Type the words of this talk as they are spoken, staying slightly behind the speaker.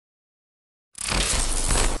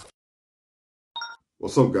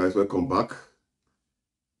What's up, guys? Welcome back.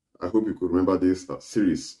 I hope you could remember this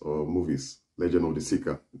series or movies, Legend of the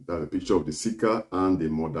Seeker. That's a picture of the Seeker and the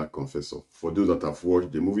murder confessor. For those that have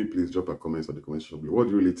watched the movie, please drop a comment on the comment section below. What do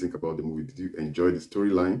you really think about the movie? Did you enjoy the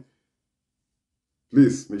storyline?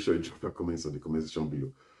 Please make sure you drop your comments on the comment section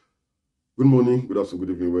below. Good morning, good afternoon,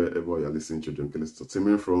 good evening, wherever you're listening to John Kelly's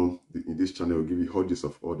Entertainment from. In this channel, we'll give you hodges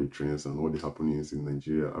of all the trends and all the happenings in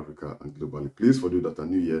Nigeria, Africa, and globally. Please, for those that are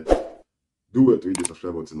new here, do well to hit the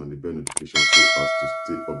subscribe button and the bell notification so as to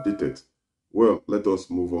stay updated. Well, let us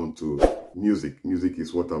move on to music. Music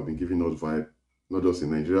is what have been giving us vibe, not just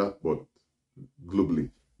in Nigeria, but globally.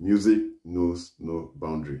 Music knows no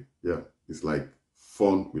boundary. Yeah, it's like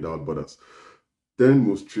fun without borders. 10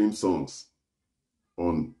 most streamed songs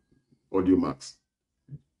on Audio Max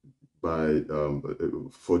by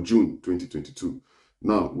for June 2022.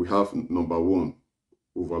 Now we have number 1,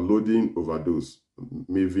 Overloading Overdose,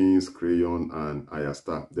 Mavin's, Crayon, and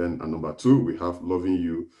Ayastar. Then at number 2, we have Loving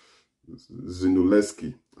You,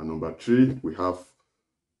 Zinuleski. And number 3, we have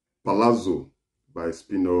Palazzo by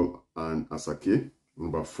Spinall and Asake.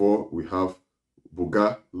 Number 4, we have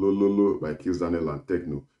Boga Lololo by Kills Daniel and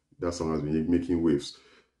Techno. That song has been making waves.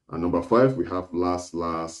 And number 5, we have Last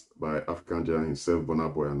Last by African Giant himself,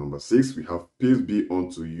 Burna Boy. And number 6, we have Peace Be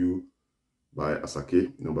Unto You by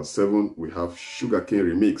Asake. Number 7, we have Sugarcane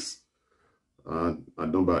Remix. And at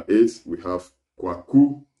number 8, we have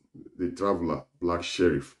Kwaku the Traveler, Black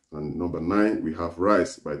Sheriff. And number 9, we have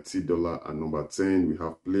Rise by T-Dollar. And number 10, we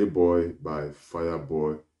have Playboy by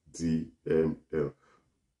Fireboy DML.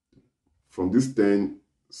 From these 10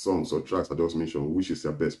 songs or tracks I just mentioned, which is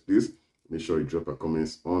your best? Please make sure you drop a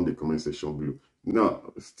comments on the comment section below. Now,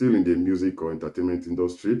 still in the music or entertainment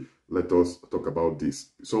industry, let us talk about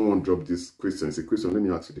this. Someone dropped this question. It's a question. Let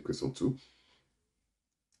me ask you the question too.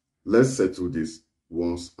 Let's settle this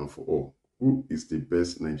once and for all. Who is the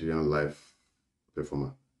best Nigerian live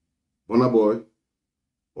performer? Burna Boy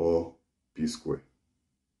or P-Square?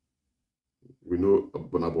 We know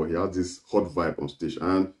Burna Boy, he has this hot vibe on stage,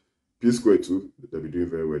 and P-Square too, they'll be doing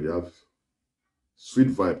very well. They have sweet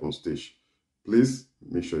vibe on stage. Please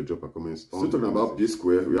make sure you drop a comment. Still talking about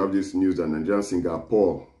P-Square, we have this news that Nigerian singer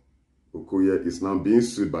Paul Okoye is now being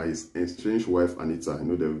sued by his estranged wife Anita.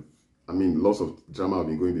 You know, lots of drama have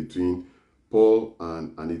been going between Paul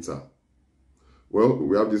and Anita. Well,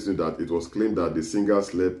 we have this news that it was claimed that the singer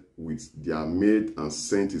slept with their maid and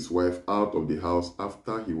sent his wife out of the house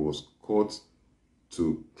after he was caught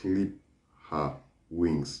to clip her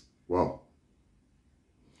wings. Wow.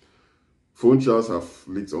 Phone chats have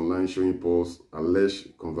leaked online showing Paul's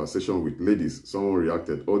alleged conversation with ladies. Someone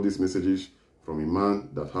reacted, all these messages from a man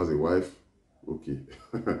that has a wife. Okay.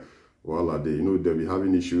 Well, they'll be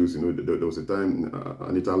having issues. You know, there was a time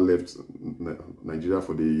Anita left Nigeria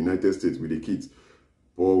for the United States with the kids.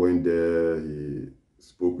 Paul went there, he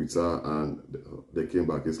spoke with her, and they came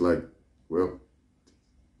back. It's like, well,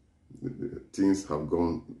 things have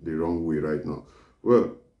gone the wrong way right now.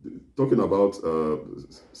 Well, talking about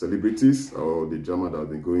celebrities or the drama that has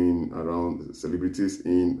been going around celebrities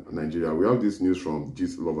in Nigeria, we have this news from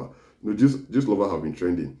Div0rce. You know, Div0rce have been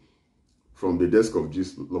trending from the desk of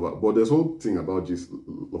Div0rce. But there's one thing about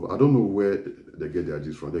Div0rce. I don't know where they get their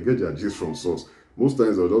gist from. They get their gist from source. Most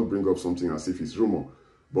times they'll just bring up something as if it's rumor.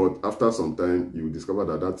 But after some time, you will discover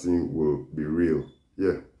that that thing will be real.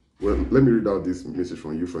 Yeah. Well, let me read out this message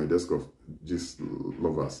from you from the desk of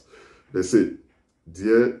Div0rce. They say,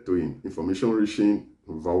 Dear Toyin, information reaching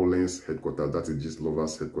violence headquarters, that is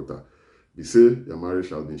Div0rce headquarters. They say your marriage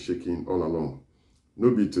has been shaking all along.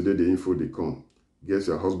 No be today the info they come. Guess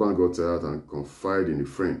your husband got tired and confided in a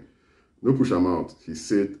friend. No push him out. He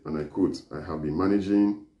said, and I quote, I have been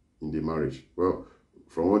managing in the marriage. Well,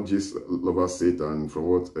 from what Div0rce said and from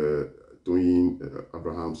what Toyin,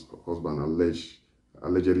 Abraham's husband,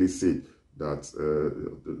 allegedly said, that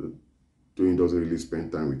Toyin doesn't really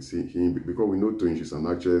spend time with him, because we know Toyin, she's an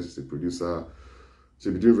actress, she's a producer.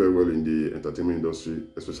 She'll be doing very well in the entertainment industry,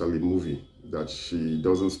 especially movie, that she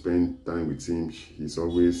doesn't spend time with him. She's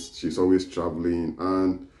always traveling,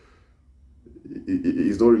 and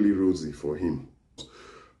it's not really rosy for him.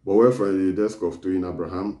 But well, from the desk of Toyin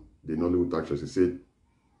Abraham, the Nollywood actress, she said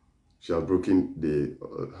she has broken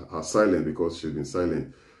her silence, because she's been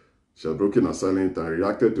silent. She has broken her silence and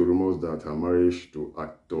reacted to rumors that her marriage to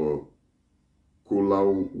actor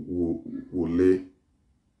Kolawole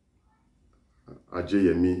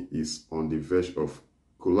Ajayemi is on the verge of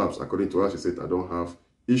collapse. According to her, she said, I don't have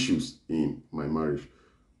issues in my marriage.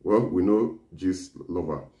 Well, we know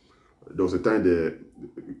Div0rce. There was a time they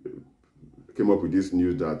came up with this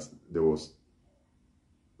news that there was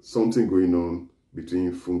something going on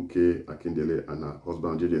between Funke Akindele and her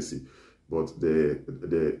husband JJC. But they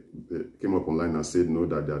came up online and said no,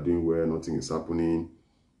 that they are doing well, nothing is happening.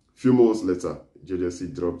 Few months later,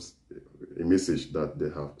 JJC drops a message that they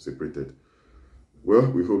have separated.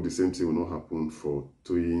 Well, we hope the same thing will not happen for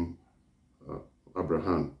Toyin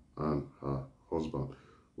Abraham and her husband.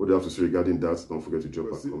 What do you have to say regarding that? Don't forget to drop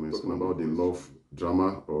a comment about the love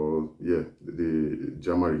drama, or the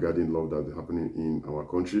drama regarding love that is happening in our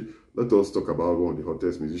country. Let us talk about one of the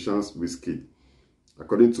hottest musicians, Wizkid.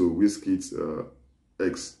 According to Wizkid's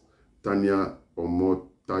ex, Tania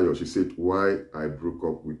Okoye, she said why I broke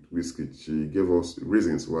up with Wizkid. She gave us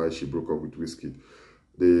reasons why she broke up with Wizkid.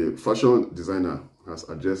 The fashion designer has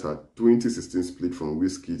addressed her 2016 split from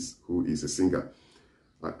Wizkid, who is a singer.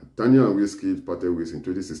 Tania and Wizkid parted ways in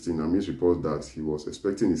 2016, and news reports that he was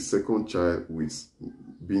expecting his second child with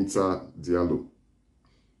Div0rce.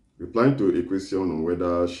 Replying to a question on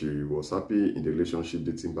whether she was happy in the relationship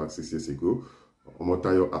dating back 6 years ago,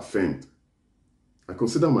 Okoye affirmed, I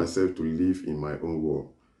consider myself to live in my own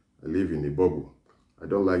world. I live in a bubble. I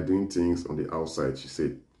don't like doing things on the outside, she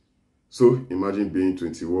said. So imagine being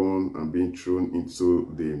 21 and being thrown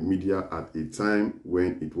into the media at a time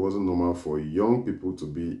when it wasn't normal for young people to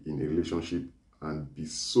be in a relationship and be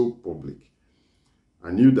so public.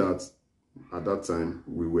 I knew that at that time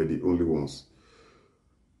we were the only ones.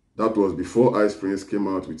 That was before Ice Prince came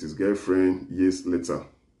out with his girlfriend years later.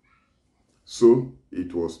 So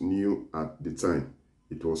it was new at the time.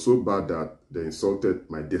 It was so bad that they insulted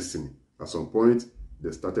my destiny. At some point,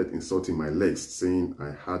 they started insulting my legs, saying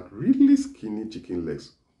I had really skinny chicken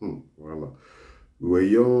legs. Voila. We were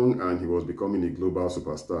young and he was becoming a global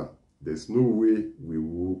superstar. There's no way we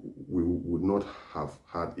would not have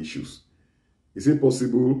had issues. It's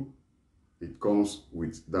impossible. It comes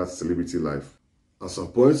with that celebrity life. At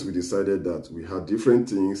some point, we decided that we had different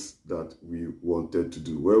things that we wanted to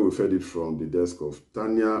do. Well, we fed it from the desk of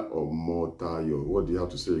Tania Okoye. What do you have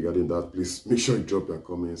to say regarding that? Please make sure you drop your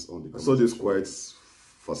comments on the comments. I saw this quite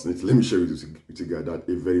fascinating. Let me share with you guys that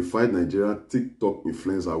a verified Nigerian TikTok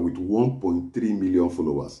influencer with 1.3 million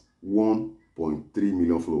followers. 1.3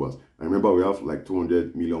 million followers. I remember we have like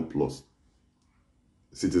 200 million plus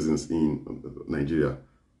citizens in Nigeria.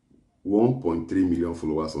 1.3 million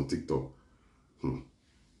followers on TikTok.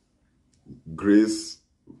 Grace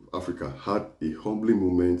Africa had a humbling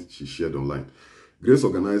moment she shared online. Grace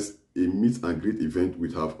organized a meet and greet event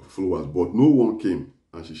with her followers, but no one came,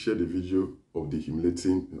 and she shared a video of the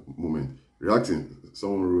humiliating moment. Reacting,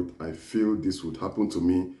 someone wrote, I feel this would happen to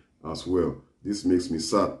me as well. This makes me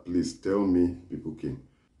sad. Please tell me people came.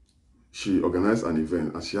 She organized an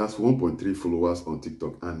event and she has 1.3 followers on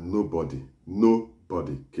TikTok, and nobody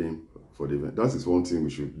came for the event. That is one thing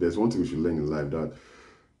there's one thing we should learn in life, that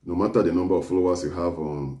no matter the number of followers you have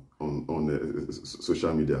on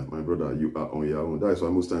social media, my brother, you are on your own. That is why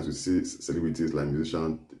most times we see celebrities like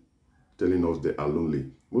musicians telling us they are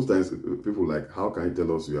lonely. Most times people like, how can you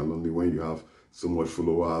tell us you are lonely when you have so much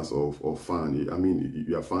followers or fan? I mean,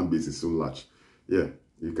 your fan base is so large. Yeah,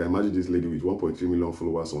 you can imagine this lady with 1.3 million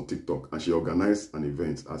followers on TikTok, and she organized an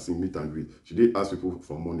event as in meet and greet. She did ask people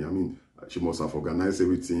for money. I mean, she must have organized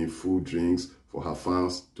everything, food, drinks for her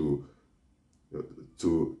fans to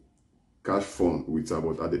cash fund with her,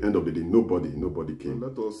 but at the end of the day, nobody came.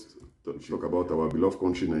 Let us talk about our beloved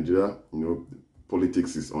country, Nigeria. You know,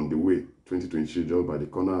 politics is on the way. 2023 just by the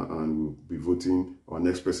corner, and we'll be voting our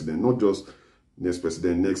next president. Not just next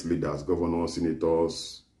president, next leaders, governors,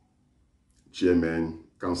 senators, chairmen,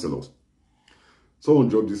 councillors. Someone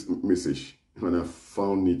dropped this message, and I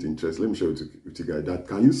found it interesting. Let me share it with you guys. That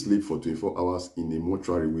can you sleep for 24 hours in a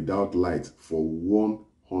mortuary without light for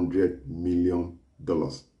 $100 million?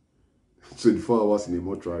 24 hours in a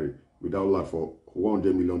mortuary without light for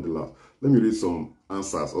 $100 million. Let me read some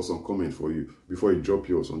answers or some comments for you before you drop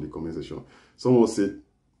yours on the comment section. Someone said,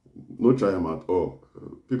 no try them at all.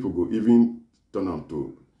 People go even turn them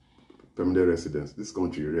to permanent residents. This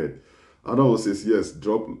country red. Another one says, yes,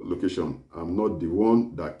 drop location. I'm not the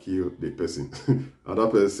one that killed the person.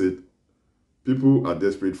 Another person said, people are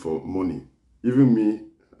desperate for money. Even me,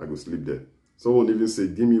 I go sleep there. Someone even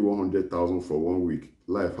said, give me 100,000 for 1 week.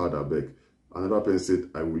 Life hard, I beg. Another person said,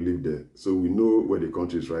 I will live there. So we know where the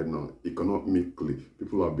country is right now. Economically,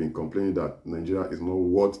 people have been complaining that Nigeria is not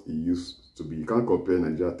what it used to be. You can't compare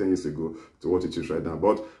Nigeria 10 years ago to what it is right now.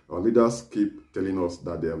 But our leaders keep telling us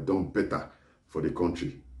that they have done better for the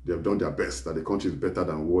country. They have done their best, that the country is better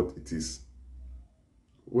than what it is.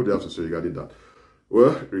 What do you have to say regarding that?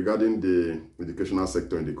 Well, regarding the educational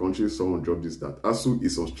sector in the country, someone dropped this, that ASU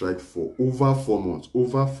is on strike for over 4 months.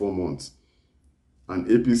 Over 4 months. and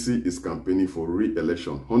APC is campaigning for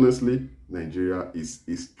re-election. Honestly, Nigeria is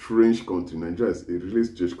a strange country. Nigeria is a really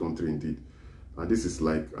strange country indeed. And this is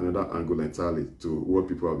like another angle entirely to what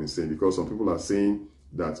people have been saying, because some people are saying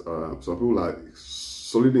that some people are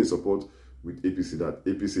solidly in support with APC, that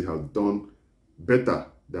APC has done better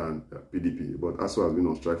than PDP, but ASU has been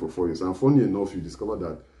on strike for 4 years. And funny enough, you discover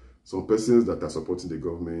that some persons that are supporting the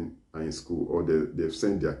government are in school, or they've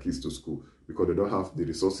sent their kids to school because they don't have the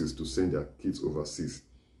resources to send their kids overseas.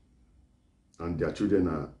 And their children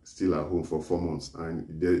are still at home for 4 months, and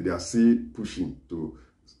they are still pushing to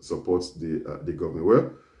support the government.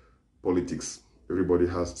 Well, politics, everybody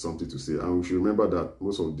has something to say, and we should remember that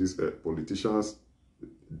most of these politicians,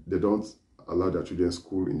 they don't allow their children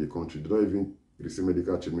school in the country. They don't even receive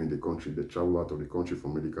medical treatment in the country. They travel out of the country for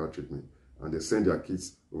medical treatment, and they send their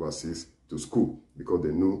kids overseas to school because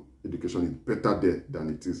they know education is better there than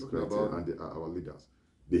it is right here, and they are our leaders.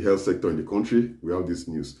 The health sector in the country, we have this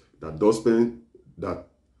news that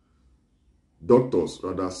doctors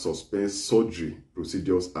rather suspend surgery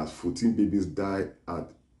procedures as 14 babies die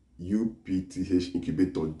at UPTH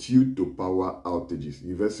incubator due to power outages.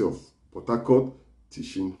 University of Port Harcourt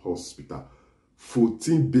Teaching Hospital.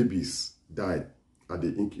 14 babies died at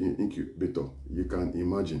the incubator. You can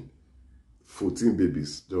imagine. 14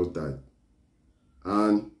 babies just died.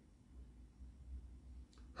 And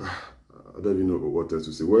I don't even know what else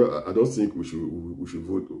to say. Well, I don't think we should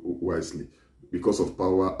vote wisely because of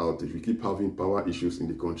power outage. We keep having power issues in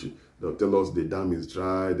the country. They'll tell us the dam is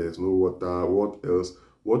dry, there's no water. What else?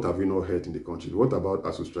 What have we not heard in the country? What about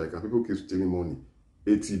ASU strike? And people keep stealing money.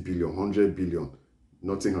 80 billion, 100 billion.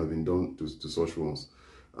 Nothing has been done to such ones.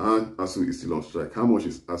 And ASU is still on strike. How much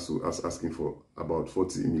is ASU asking for? About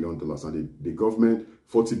 $40 million. And the government,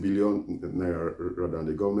 40 billion naira rather, and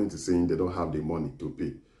the government is saying they don't have the money to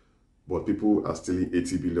pay. But people are stealing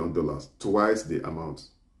 $80 billion, twice the amount.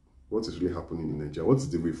 What is really happening in Nigeria? What is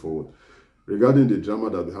the way forward? Regarding the drama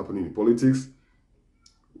that is happening in politics,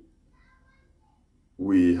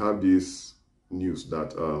 we have this news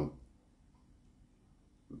that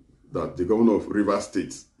that the governor of Rivers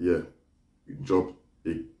State dropped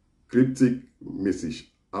a cryptic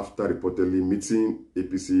message after reportedly meeting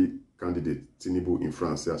APC candidate Tinubu in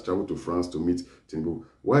France. He has traveled to France to meet Tinubu.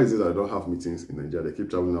 Why is it that I don't have meetings in Nigeria? They keep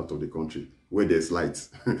traveling out of the country where there's light.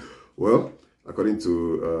 Well, according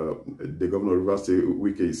to the governor of Rivers State,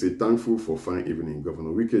 Wizkid, he said, "Thankful for fine evening."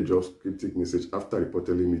 Governor Wizkid drops cryptic message after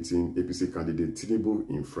reportedly meeting APC candidate Tinubu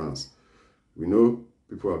in France. We know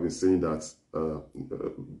people have been saying that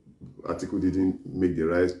Atiku didn't make the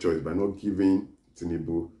right choice by not giving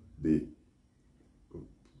Tinubu the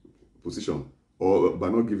position, or by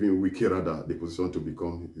not giving Wizkid rather the position to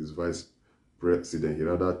become his vice president. He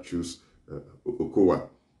rather choose Okoye.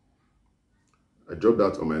 I dropped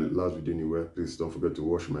that on my last video anywhere. Please don't forget to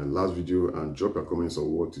watch my last video and drop your comments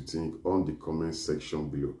on what you think on the comment section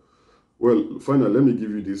below. Well, finally, let me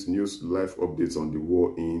give you this news live updates on the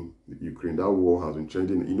war in Ukraine. That war has been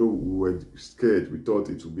trending. You know, we were scared. We thought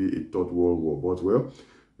it would be a third world war. But, well,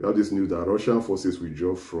 we have this news that Russian forces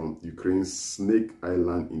withdraw from Ukraine's Snake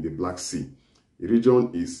Island in the Black Sea. The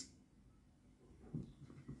region is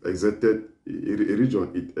exerted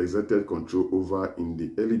control over in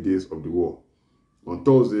the early days of the war. On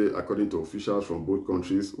Thursday, according to officials from both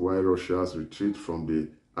countries, while Russia's retreat from the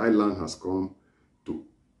island has come to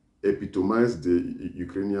epitomize the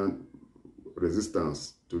Ukrainian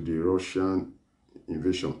resistance to the Russian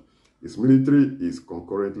invasion, its military is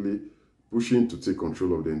concurrently pushing to take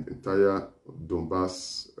control of the entire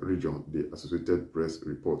Donbas region, the Associated Press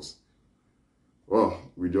reports. Well,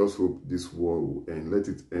 we just hope this war will end. Let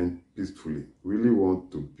it end peacefully. We really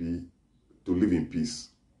want to live in peace.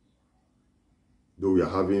 Though we are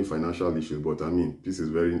having financial issues, but I mean, peace is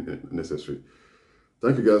very necessary.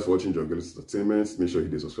 Thank you guys for watching John Girls Entertainment. Make sure you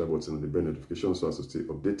hit the subscribe button and the bell notification so as to stay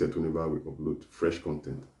updated whenever we upload fresh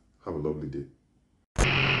content. Have a lovely day.